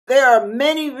there are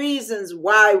many reasons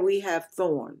why we have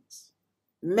thorns.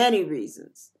 Many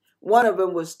reasons. One of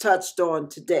them was touched on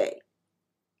today.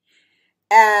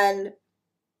 And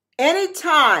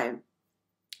anytime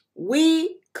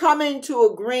we come into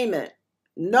agreement,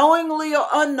 knowingly or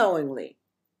unknowingly,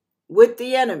 with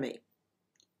the enemy,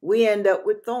 we end up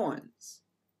with thorns.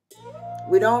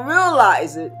 We don't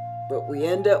realize it, but we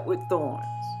end up with thorns.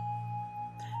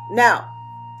 Now,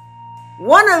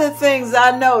 one of the things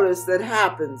I noticed that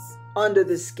happens under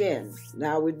the skin,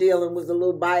 now we're dealing with a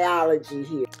little biology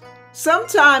here.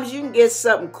 Sometimes you can get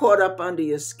something caught up under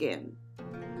your skin,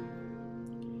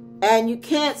 and you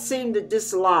can't seem to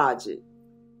dislodge it.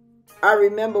 I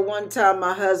remember one time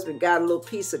my husband got a little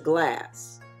piece of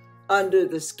glass under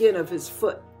the skin of his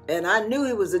foot. And I knew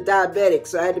he was a diabetic,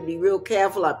 so I had to be real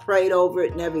careful. I prayed over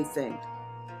it and everything.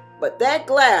 But that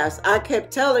glass, I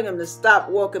kept telling him to stop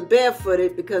walking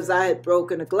barefooted because I had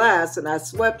broken a glass and I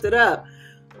swept it up.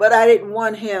 But I didn't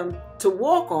want him to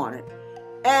walk on it.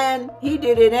 And he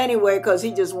did it anyway because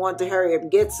he just wanted to hurry up and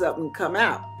get something and come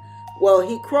out. Well,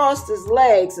 he crossed his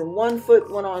legs and one foot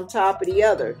went on top of the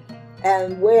other.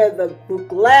 And where the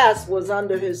glass was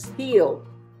under his heel,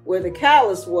 where the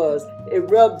callus was,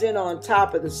 it rubbed in on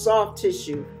top of the soft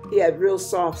tissue. He had real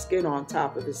soft skin on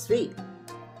top of his feet.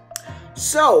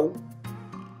 So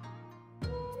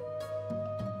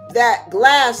that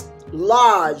glass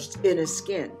lodged in his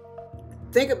skin.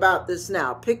 Think about this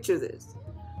now. Picture this.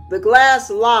 The glass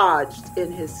lodged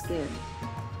in his skin.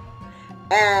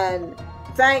 And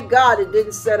thank God it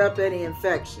didn't set up any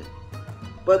infection.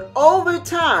 But over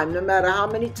time, no matter how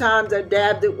many times I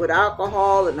dabbed it with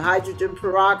alcohol and hydrogen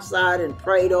peroxide and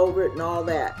prayed over it and all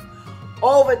that,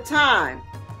 over time,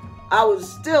 I was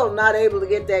still not able to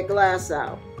get that glass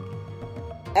out.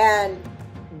 And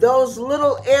those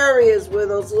little areas where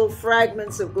those little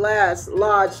fragments of glass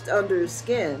lodged under his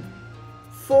skin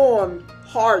formed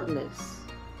hardness.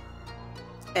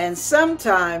 And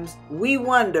sometimes we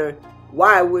wonder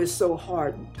why we're so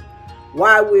hardened.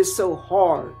 Why we're so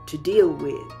hard to deal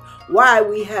with, why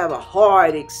we have a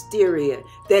hard exterior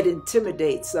that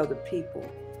intimidates other people,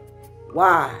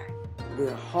 why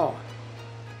we're hard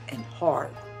and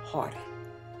hard-hearted.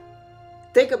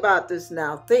 Think about this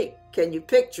now. Think. Can you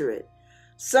picture it?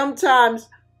 Sometimes,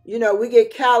 we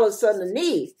get callus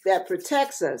underneath that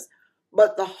protects us,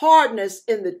 but the hardness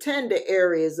in the tender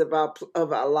areas of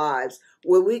our lives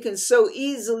where we can so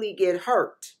easily get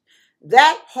hurt,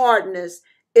 that hardness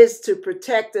is to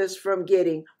protect us from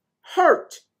getting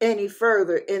hurt any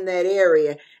further in that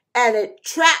area. And it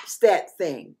traps that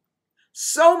thing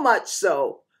so much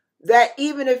so that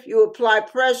even if you apply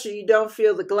pressure, you don't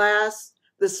feel the glass,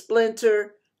 the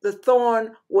splinter, the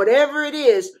thorn, whatever it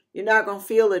is, you're not going to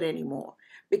feel it anymore.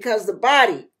 Because the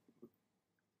body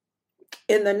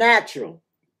in the natural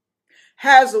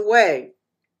has a way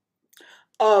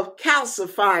of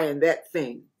calcifying that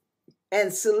thing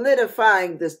and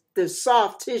solidifying the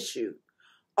soft tissue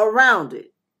around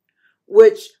it,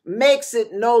 which makes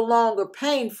it no longer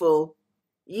painful.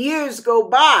 Years go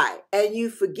by and you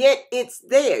forget it's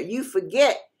there. You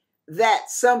forget that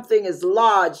something is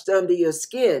lodged under your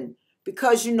skin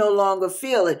because you no longer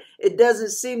feel it. It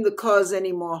doesn't seem to cause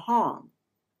any more harm,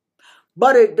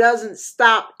 but it doesn't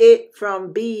stop it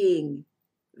from being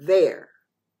there.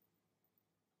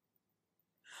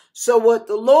 So what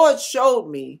the Lord showed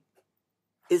me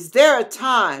is there are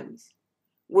times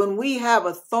when we have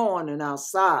a thorn in our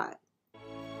side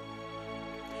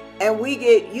and we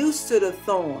get used to the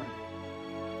thorn,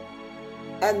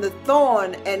 and the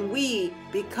thorn and we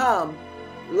become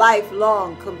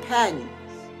lifelong companions,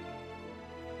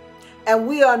 and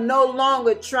we are no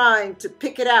longer trying to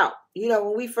pick it out.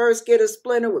 When we first get a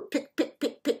splinter, we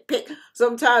pick.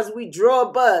 Sometimes we draw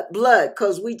blood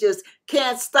because we just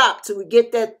can't stop till we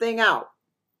get that thing out.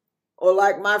 Or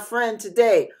like my friend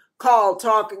today called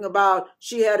talking about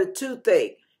she had a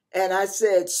toothache. And I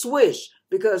said, swish,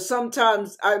 because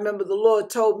sometimes I remember the Lord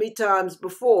told me times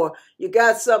before, you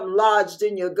got something lodged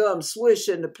in your gum, swish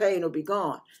and the pain will be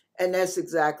gone. And that's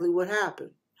exactly what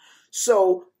happened.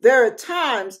 So there are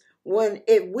times when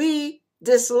if we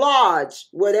dislodge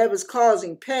whatever's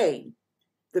causing pain,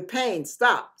 the pain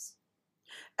stops.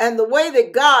 And the way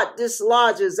that God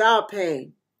dislodges our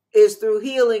pain is through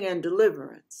healing and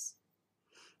deliverance.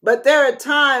 But there are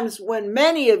times when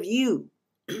many of you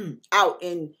out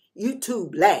in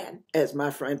YouTube land, as my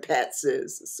friend Pat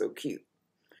says, it's so cute.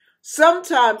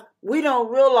 Sometimes we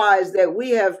don't realize that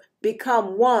we have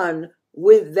become one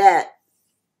with that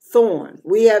thorn.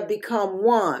 We have become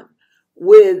one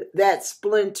with that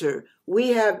splinter. We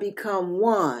have become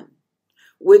one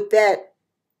with that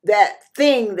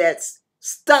thing that's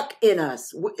stuck in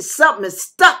us. Something is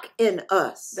stuck in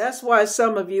us. That's why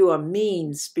some of you are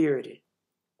mean-spirited.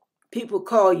 People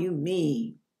call you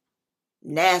mean,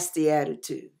 nasty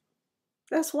attitude.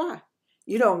 That's why.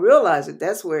 You don't realize it.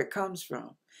 That's where it comes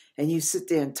from. And you sit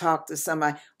there and talk to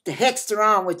somebody. What the heck's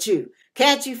wrong with you?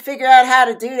 Can't you figure out how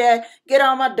to do that? Get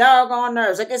on my doggone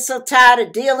nerves. I get so tired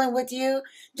of dealing with you.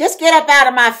 Just get up out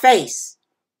of my face.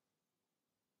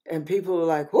 And people are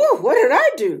like, whoo, what did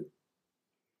I do?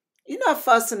 You're not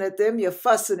fussing at them. You're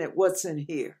fussing at what's in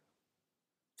here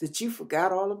that you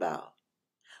forgot all about.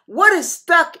 What is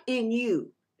stuck in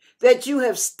you that you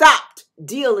have stopped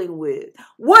dealing with?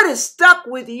 What is stuck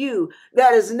with you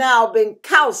that has now been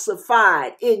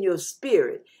calcified in your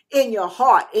spirit, in your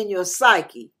heart, in your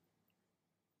psyche?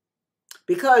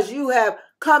 Because you have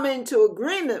come into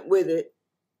agreement with it,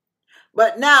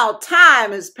 but now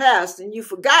time has passed and you've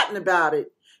forgotten about it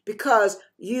because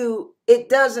it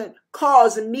doesn't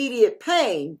cause immediate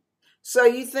pain. So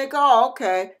you think, oh,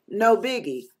 okay, no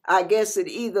biggie. I guess it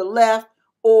either left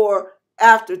or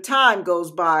after time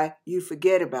goes by, you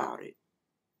forget about it.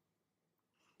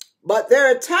 But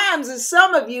there are times that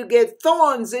some of you get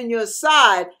thorns in your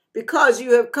side because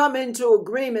you have come into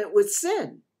agreement with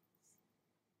sin.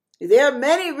 There are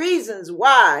many reasons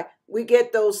why we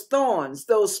get those thorns,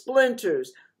 those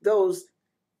splinters, those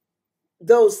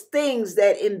things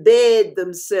that embed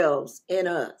themselves in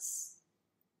us.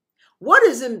 What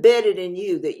is embedded in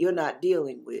you that you're not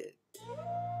dealing with?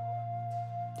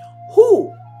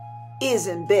 Who is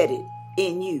embedded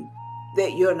in you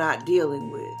that you're not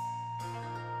dealing with?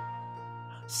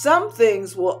 Some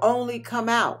things will only come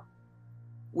out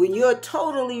when you're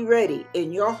totally ready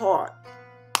in your heart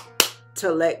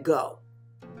to let go.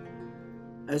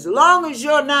 As long as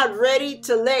you're not ready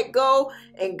to let go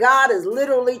and God is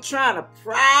literally trying to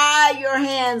pry your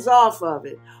hands off of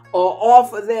it or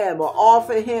off of them or off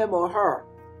of him or her,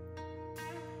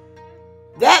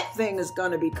 that thing is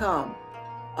going to become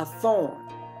a thorn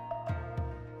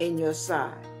in your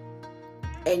side.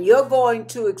 And you're going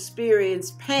to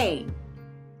experience pain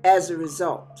as a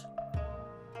result.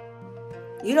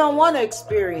 You don't want to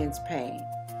experience pain,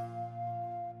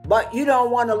 but you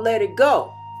don't want to let it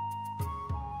go.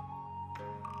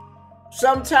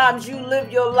 Sometimes you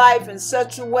live your life in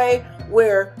such a way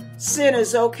where sin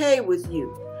is okay with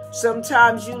you.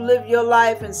 Sometimes you live your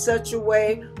life in such a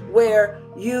way where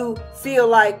you feel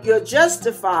like you're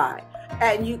justified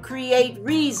and you create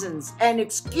reasons and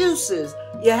excuses.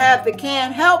 You have the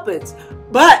can't help it,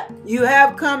 but you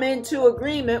have come into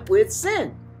agreement with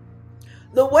sin.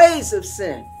 The ways of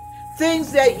sin,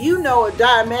 things that you know are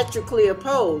diametrically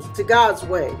opposed to God's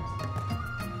ways.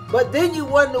 But then you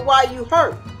wonder why you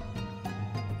hurt.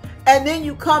 And then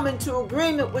you come into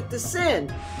agreement with the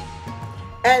sin.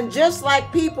 And just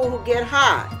like people who get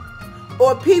high,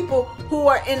 or people who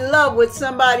are in love with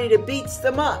somebody that beats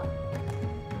them up,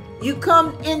 you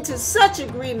come into such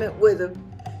agreement with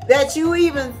them that you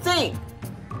even think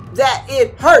that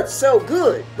it hurts so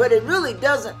good, but it really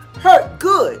doesn't hurt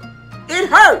good. It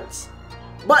hurts.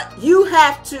 But you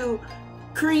have to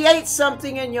create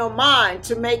something in your mind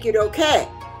to make it okay,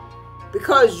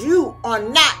 because you are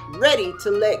not ready to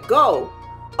let go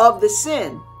of the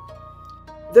sin,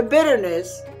 the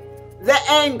bitterness, the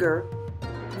anger,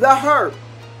 the hurt,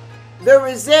 the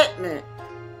resentment,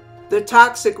 the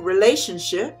toxic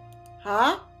relationship,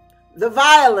 the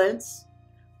violence,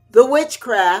 the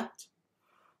witchcraft,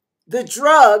 the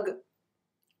drug,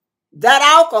 that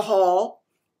alcohol,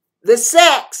 the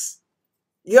sex,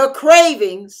 your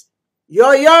cravings,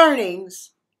 your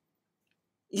yearnings.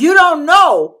 You don't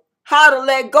know how to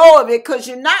let go of it because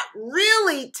you're not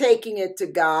really taking it to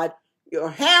God. You're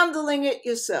handling it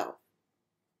yourself.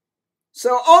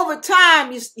 So over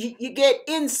time, you get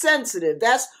insensitive.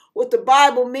 That's what the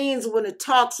Bible means when it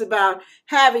talks about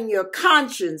having your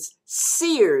conscience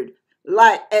seared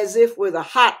like as if with a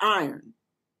hot iron.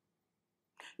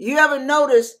 You ever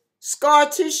notice scar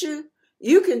tissue?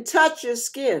 You can touch your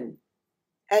skin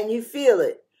and you feel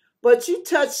it. But you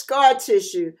touch scar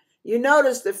tissue, you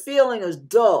notice the feeling is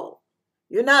dull.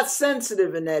 You're not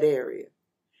sensitive in that area.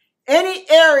 Any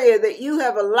area that you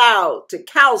have allowed to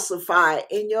calcify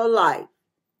in your life,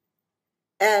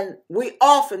 and we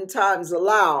oftentimes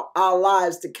allow our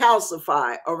lives to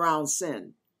calcify around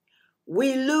sin,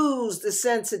 we lose the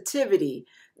sensitivity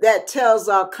that tells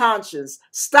our conscience,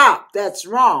 stop, that's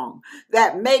wrong.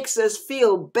 That makes us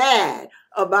feel bad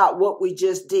about what we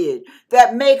just did.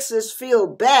 That makes us feel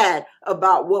bad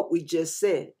about what we just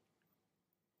said.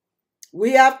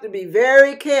 We have to be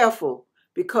very careful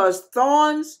because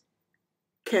thorns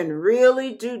can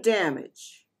really do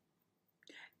damage.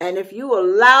 And if you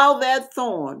allow that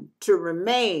thorn to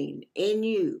remain in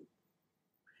you,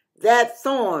 that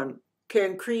thorn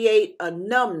can create a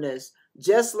numbness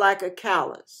just like a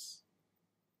callus.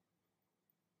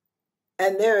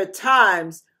 And there are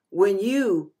times when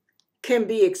you can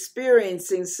be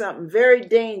experiencing something very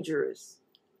dangerous,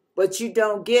 but you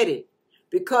don't get it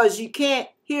because you can't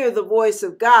hear the voice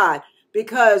of God,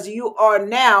 because you are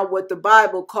now what the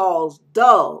Bible calls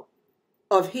dull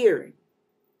of hearing.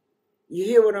 You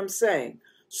hear what I'm saying?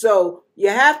 So you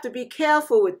have to be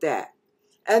careful with that.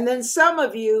 And then some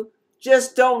of you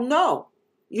just don't know.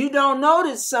 You don't know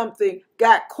that something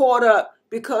got caught up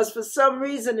because for some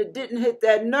reason it didn't hit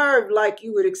that nerve like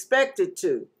you would expect it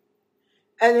to.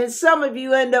 And then some of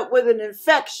you end up with an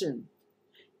infection,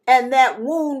 and that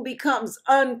wound becomes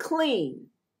unclean,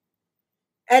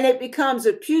 and it becomes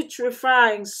a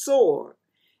putrefying sore,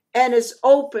 and it's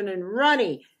open and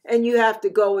runny, and you have to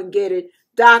go and get it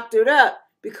doctored up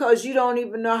because you don't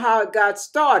even know how it got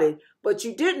started, but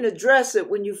you didn't address it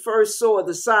when you first saw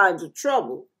the signs of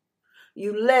trouble.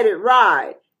 You let it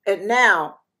ride, and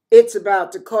now it's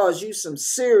about to cause you some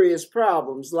serious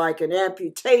problems like an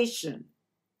amputation.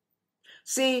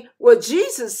 See, what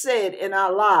Jesus said in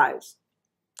our lives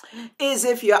is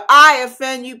if your eye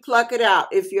offend you, pluck it out.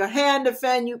 If your hand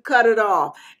offend you, cut it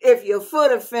off. If your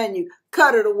foot offend you,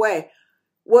 cut it away.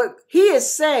 What he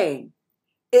is saying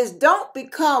is don't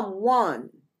become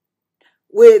one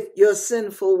with your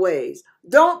sinful ways.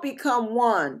 Don't become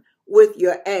one with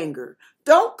your anger.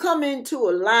 Don't come into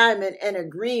alignment and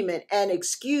agreement and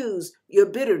excuse your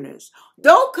bitterness.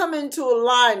 Don't come into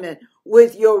alignment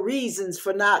with your reasons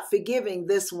for not forgiving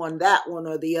this one, that one,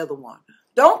 or the other one.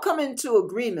 Don't come into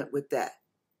agreement with that.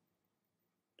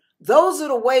 Those are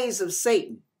the ways of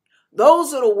Satan.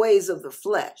 Those are the ways of the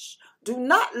flesh. Do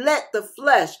not let the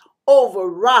flesh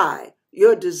override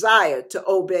your desire to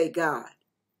obey God,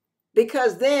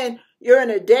 because then you're in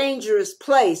a dangerous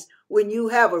place when you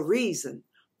have a reason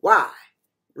why.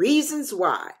 Reasons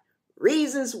why.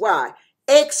 Reasons why.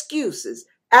 Excuses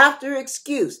after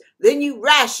excuse. Then you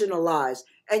rationalize,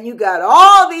 and you got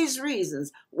all these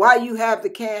reasons why you have the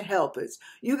can't help it.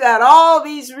 You got all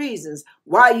these reasons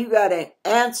why you got to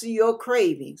answer your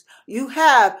cravings. You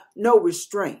have no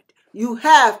restraint. You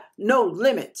have no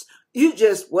limits. You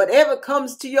just, whatever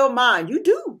comes to your mind, you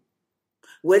do.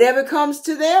 Whatever comes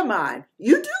to their mind,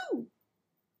 you do.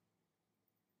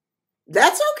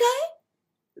 That's okay.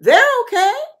 They're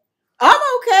okay. I'm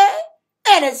okay.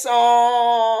 And it's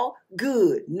all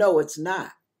good. No, it's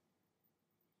not.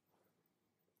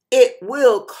 It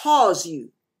will cause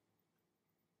you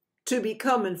to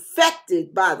become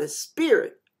infected by the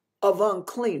spirit of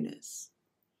uncleanness.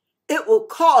 It will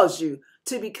cause you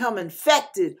to become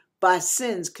infected by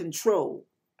sin's control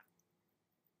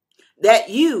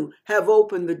that you have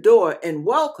opened the door and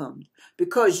welcomed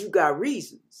because you got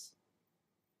reasons.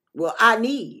 Well, I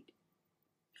need.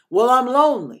 Well, I'm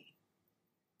lonely.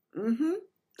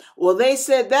 Well, they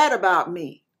said that about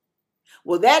me.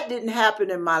 Well, that didn't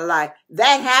happen in my life.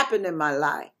 That happened in my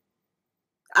life.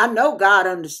 I know God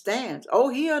understands. Oh,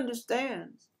 he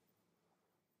understands.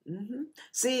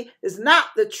 See, it's not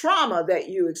the trauma that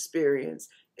you experience,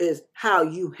 it's how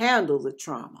you handle the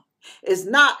trauma. It's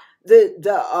not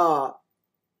the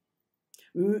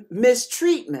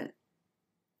mistreatment.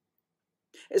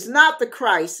 It's not the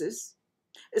crisis.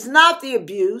 It's not the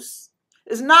abuse.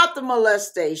 It's not the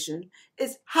molestation.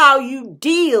 It's how you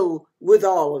deal with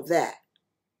all of that.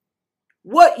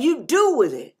 What you do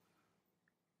with it.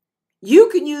 You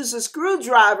can use a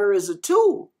screwdriver as a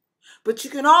tool, but you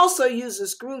can also use a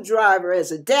screwdriver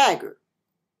as a dagger.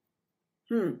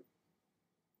 And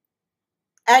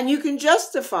you can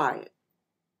justify it.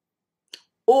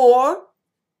 Or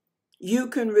you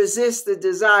can resist the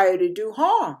desire to do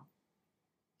harm.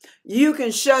 You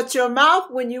can shut your mouth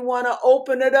when you want to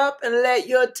open it up and let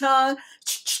your tongue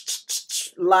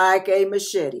like a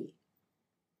machete.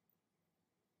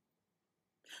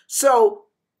 So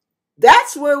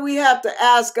that's where we have to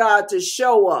ask God to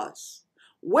show us,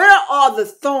 where are the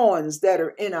thorns that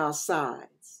are in our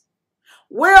sides?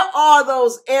 Where are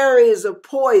those areas of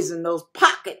poison, those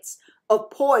pockets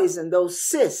of poison, those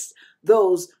cysts,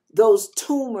 those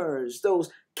tumors,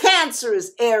 those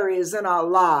cancerous areas in our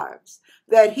lives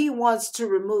that he wants to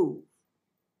remove?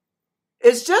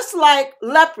 It's just like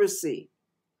leprosy.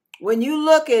 When you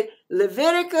look at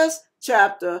Leviticus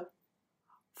chapter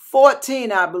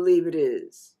 14, I believe it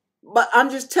is. But I'm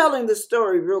just telling the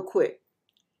story real quick.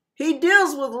 He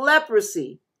deals with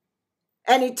leprosy,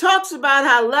 and he talks about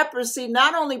how leprosy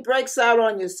not only breaks out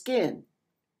on your skin,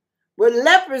 but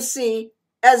leprosy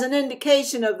as an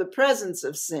indication of the presence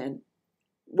of sin,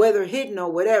 whether hidden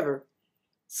or whatever,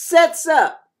 sets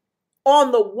up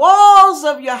on the walls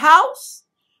of your house,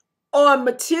 on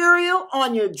material,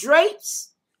 on your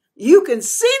drapes, you can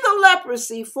see the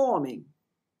leprosy forming.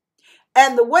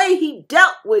 And the way he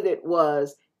dealt with it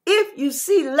was, if you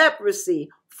see leprosy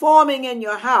forming in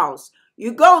your house,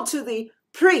 you go to the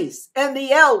priests and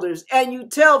the elders and you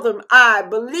tell them, I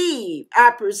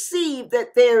perceive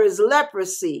that there is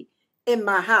leprosy in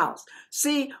my house.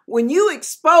 See, when you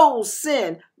expose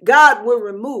sin, God will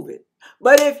remove it.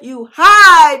 But if you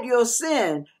hide your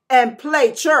sin and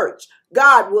play church,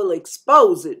 God will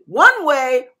expose it. One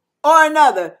way or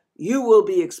another, you will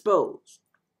be exposed.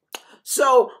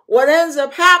 So what ends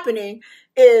up happening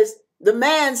is the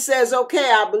man says,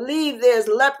 okay, I believe there's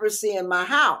leprosy in my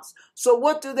house. So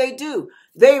what do?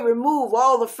 They remove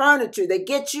all the furniture. They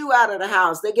get you out of the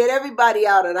house. They get everybody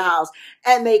out of the house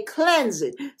and they cleanse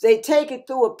it. They take it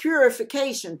through a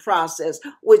purification process,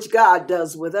 which God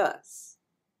does with us.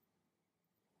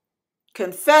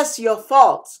 Confess your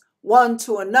faults one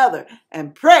to another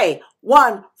and pray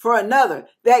one for another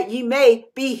that ye may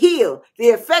be healed. The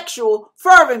effectual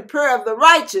fervent prayer of the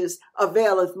righteous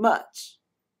availeth much.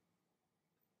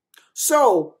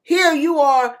 So here you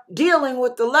are dealing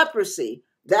with the leprosy.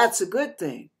 That's a good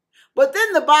thing. But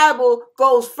then the Bible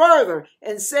goes further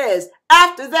and says,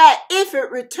 after that, if it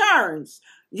returns,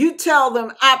 you tell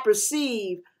them, I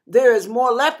perceive there is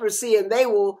more leprosy, and they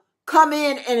will come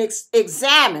in and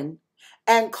examine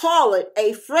and call it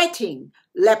a fretting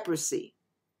leprosy.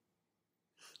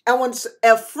 And when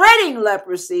a fretting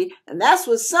leprosy, and that's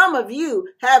what some of you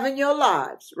have in your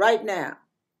lives right now,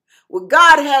 what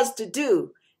God has to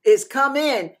do is come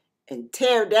in and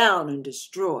tear down and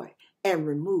destroy and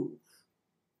remove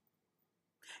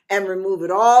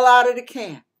it all out of the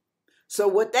camp. So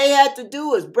what they had to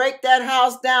do is break that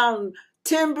house down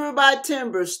timber by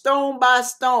timber, stone by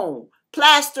stone,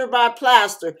 plaster by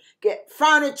plaster, get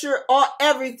furniture, or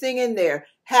everything in there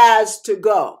has to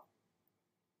go.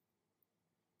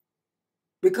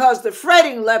 Because the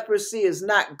fretting leprosy is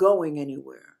not going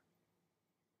anywhere.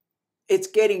 It's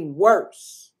getting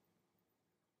worse.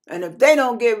 And if they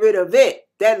don't get rid of it,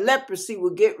 that leprosy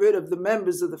will get rid of the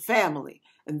members of the family,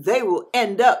 and they will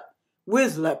end up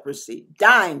with leprosy,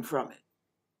 dying from it.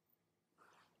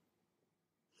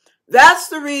 That's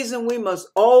the reason we must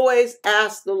always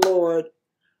ask the Lord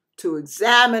to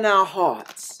examine our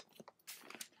hearts.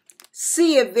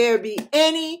 See if there be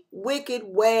any wicked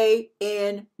way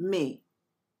in me.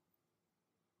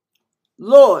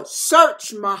 Lord,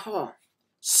 search my heart.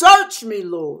 Search me,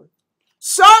 Lord.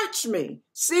 Search me.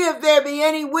 See if there be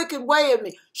any wicked way in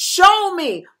me. Show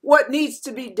me what needs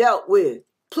to be dealt with.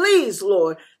 Please,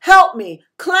 Lord, help me,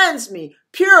 cleanse me,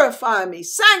 purify me,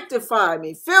 sanctify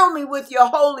me, fill me with your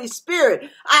Holy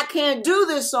Spirit. I can't do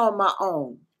this on my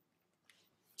own.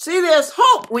 See, there's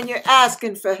hope when you're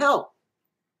asking for help.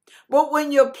 But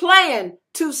when you're playing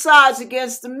two sides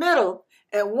against the middle,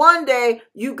 and one day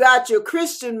you got your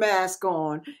Christian mask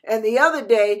on, and the other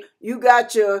day you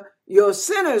got your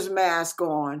sinner's mask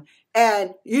on,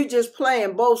 and you just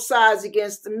playing both sides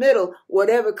against the middle,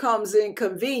 whatever comes in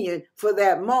convenient for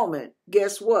that moment,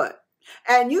 guess what?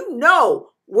 And you know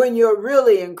when you're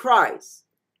really in Christ,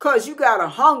 because you got a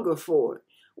hunger for it.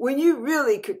 When you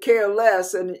really could care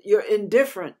less and you're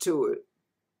indifferent to it.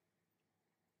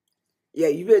 Yeah,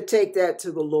 you better take that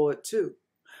to the Lord too.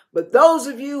 But those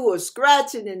of you who are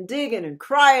scratching and digging and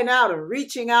crying out and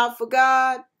reaching out for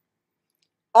God,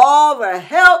 all the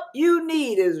help you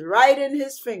need is right in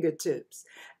his fingertips.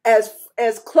 As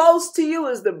close to you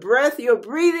as the breath you're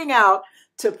breathing out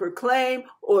to proclaim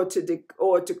or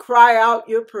to cry out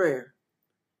your prayer.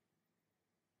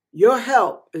 Your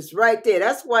help is right there.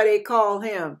 That's why they call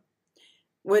him,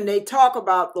 when they talk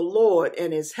about the Lord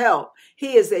and his help,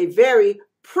 he is a very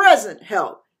present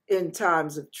help in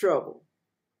times of trouble.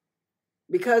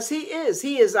 Because he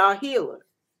is our healer.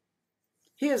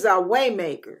 He is our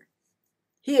waymaker.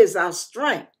 He is our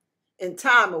strength in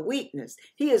time of weakness.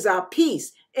 He is our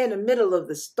peace in the middle of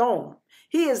the storm.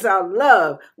 He is our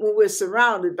love when we're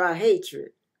surrounded by hatred.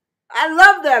 I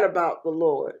love that about the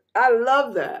Lord. I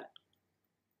love that.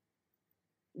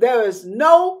 There is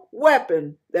no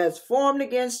weapon that's formed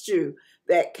against you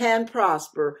that can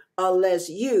prosper unless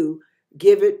you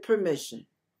give it permission.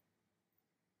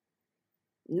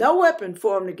 No weapon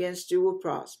formed against you will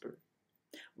prosper.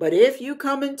 But if you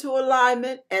come into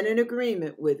alignment and an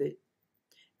agreement with it,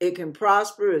 it can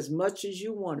prosper as much as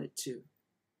you want it to.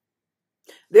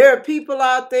 There are people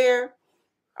out there.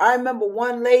 I remember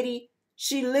one lady,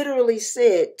 she literally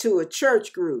said to a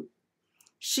church group,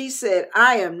 she said,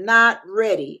 I am not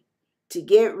ready to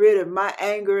get rid of my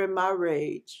anger and my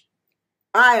rage.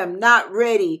 I am not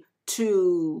ready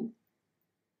to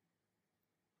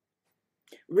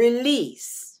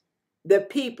release the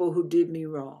people who did me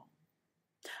wrong.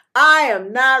 I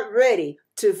am not ready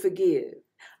to forgive.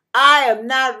 I am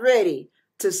not ready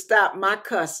to stop my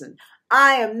cussing.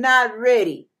 I am not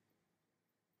ready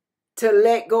to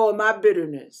let go of my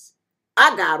bitterness.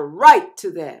 I got a right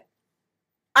to that.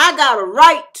 I got a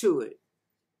right to it.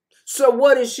 So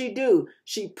what did she do?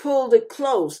 She pulled it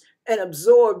close and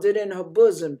absorbed it in her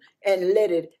bosom and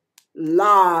let it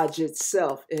lodge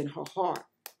itself in her heart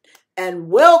and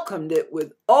welcomed it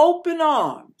with open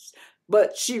arms.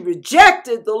 But she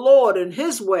rejected the Lord and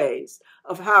his ways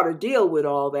of how to deal with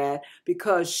all that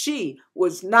because she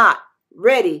was not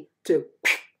ready to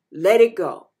let it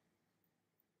go.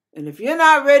 And if you're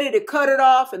not ready to cut it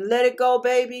off and let it go,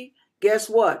 baby, guess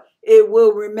what? It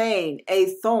will remain a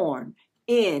thorn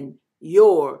in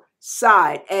your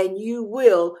side. And you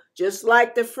will, just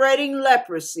like the fretting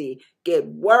leprosy, get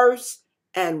worse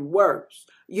and worse.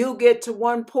 You get to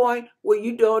one point where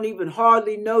you don't even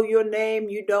hardly know your name.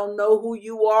 You don't know who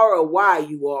you are or why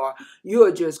you are.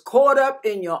 You're just caught up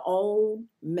in your own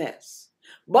mess.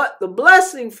 But the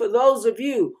blessing for those of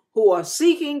you who are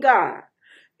seeking God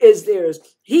is there's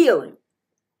healing,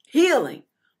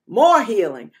 more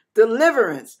healing,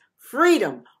 deliverance,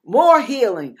 freedom, more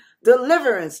healing,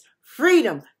 deliverance,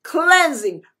 freedom,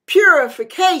 cleansing,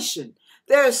 purification.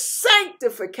 There's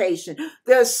sanctification.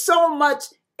 There's so much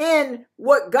in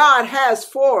what God has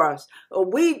for us.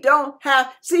 We don't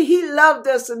have, see, he loved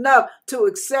us enough to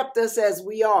accept us as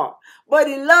we are, but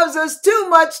he loves us too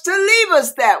much to leave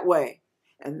us that way.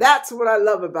 And that's what I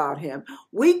love about him.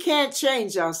 We can't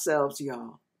change ourselves,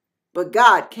 y'all, but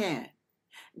God can.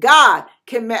 God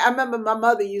can. I remember my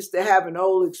mother used to have an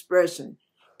old expression,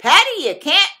 Patty, you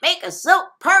can't make a silk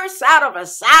purse out of a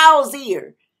sow's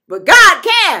ear, but God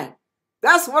can.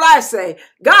 That's what I say.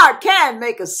 God can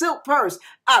make a silk purse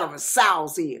out of a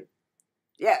sow's ear.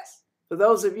 Yes. For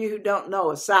those of you who don't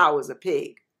know, a sow is a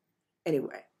pig.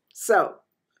 Anyway, so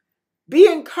be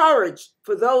encouraged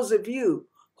for those of you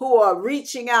who are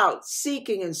reaching out,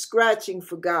 seeking and scratching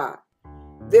for God.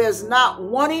 There's not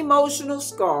one emotional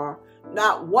scar,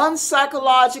 not one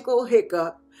psychological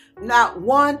hiccup, not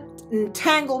one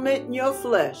entanglement in your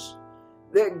flesh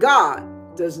that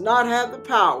God does not have the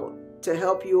power to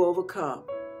help you overcome.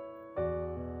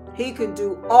 He can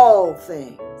do all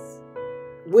things.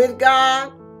 With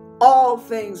God, all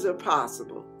things are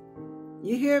possible.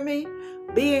 You hear me?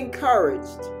 Be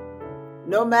encouraged.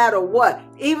 No matter what,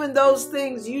 even those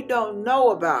things you don't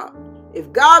know about.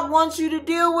 If God wants you to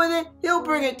deal with it, he'll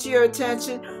bring it to your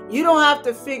attention. You don't have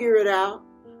to figure it out.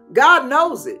 God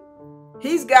knows it.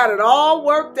 He's got it all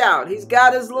worked out. He's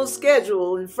got his little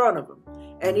schedule in front of him.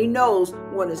 And he knows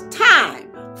when it's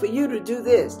time for you to do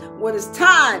this, when it's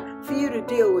time for you to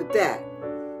deal with that.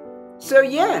 So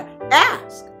yeah,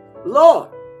 ask, Lord,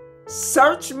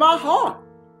 search my heart.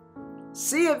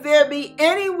 See if there be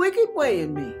any wicked way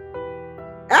in me.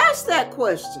 Ask that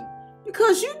question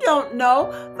because you don't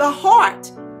know. The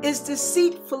heart is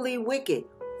deceitfully wicked.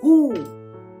 Who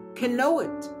can know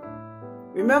it?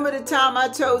 Remember the time I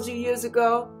told you years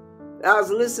ago? I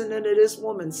was listening to this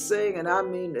woman sing, and I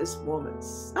mean this woman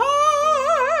sang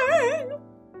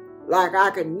like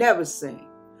I could never sing.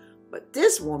 But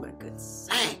this woman could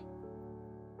sing.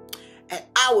 And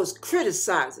I was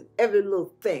criticizing every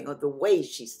little thing of the way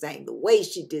she sang, the way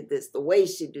she did this, the way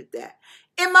she did that.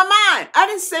 In my mind, I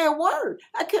didn't say a word.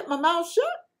 I kept my mouth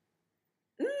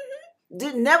shut.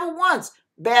 Didn't never once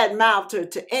bad-mouthed her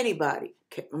to anybody.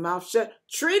 Kept my mouth shut.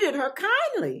 Treated her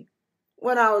kindly.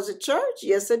 When I was at church,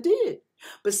 yes, I did.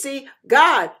 But see,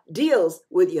 God deals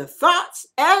with your thoughts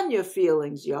and your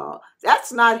feelings, y'all.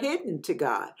 That's not hidden to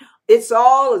God. It's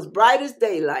all as bright as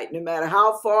daylight. No matter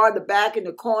how far in the back, in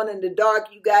the corner, in the dark,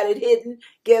 you got it hidden.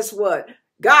 Guess what?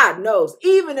 God knows.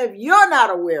 Even if you're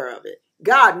not aware of it,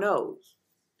 God knows.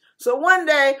 So one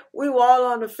day, we were all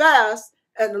on the fast,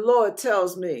 and the Lord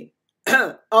tells me,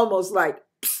 almost like,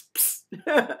 psst,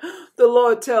 psst. The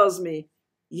Lord tells me,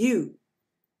 you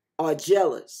are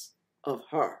jealous of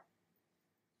her.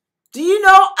 Do you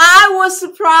know I was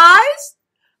surprised?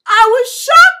 I was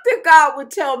shocked that God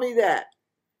would tell me that.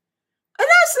 And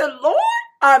I said, Lord,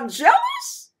 I'm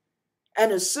jealous?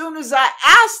 And as soon as I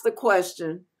asked the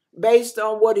question based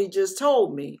on what he just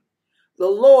told me, the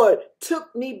Lord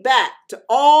took me back to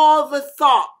all the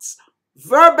thoughts,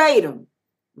 verbatim,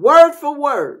 word for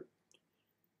word,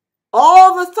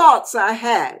 all the thoughts I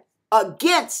had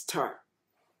against her.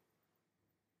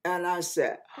 And I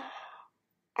said,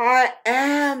 I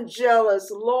am jealous.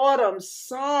 Lord, I'm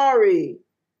sorry.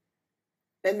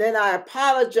 And then I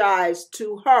apologized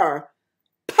to her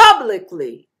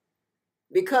publicly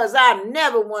because I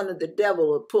never wanted the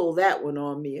devil to pull that one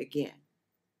on me again.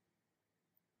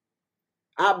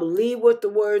 I believe what the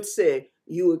word said.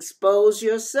 You expose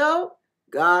yourself,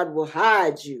 God will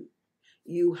hide you.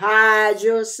 You hide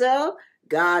yourself,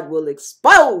 God will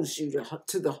expose you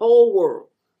to the whole world.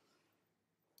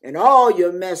 And all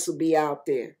your mess will be out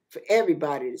there for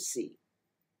everybody to see.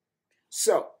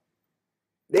 So,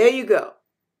 there you go.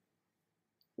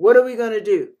 What are we going to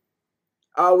do?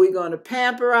 Are we going to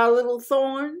pamper our little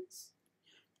thorns?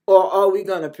 Or are we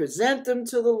going to present them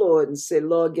to the Lord and say,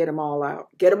 Lord, get them all out.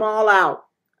 Get them all out.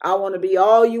 I want to be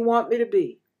all you want me to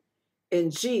be.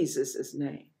 In Jesus'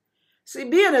 name. See,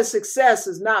 being a success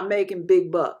is not making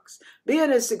big bucks.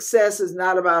 Being a success is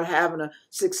not about having a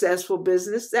successful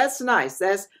business. That's nice.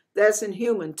 That's in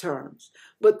human terms.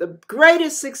 But the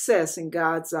greatest success in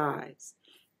God's eyes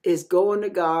is going to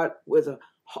God with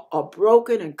a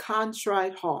broken and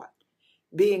contrite heart,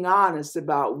 being honest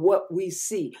about what we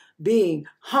see, being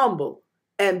humble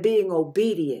and being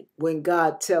obedient when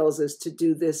God tells us to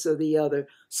do this or the other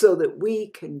so that we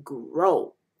can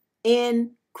grow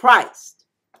in Christ.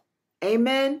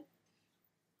 Amen.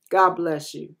 God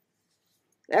bless you.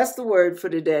 That's the word for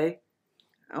today.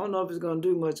 I don't know if it's going to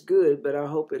do much good, but I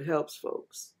hope it helps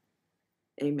folks.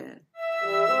 Amen.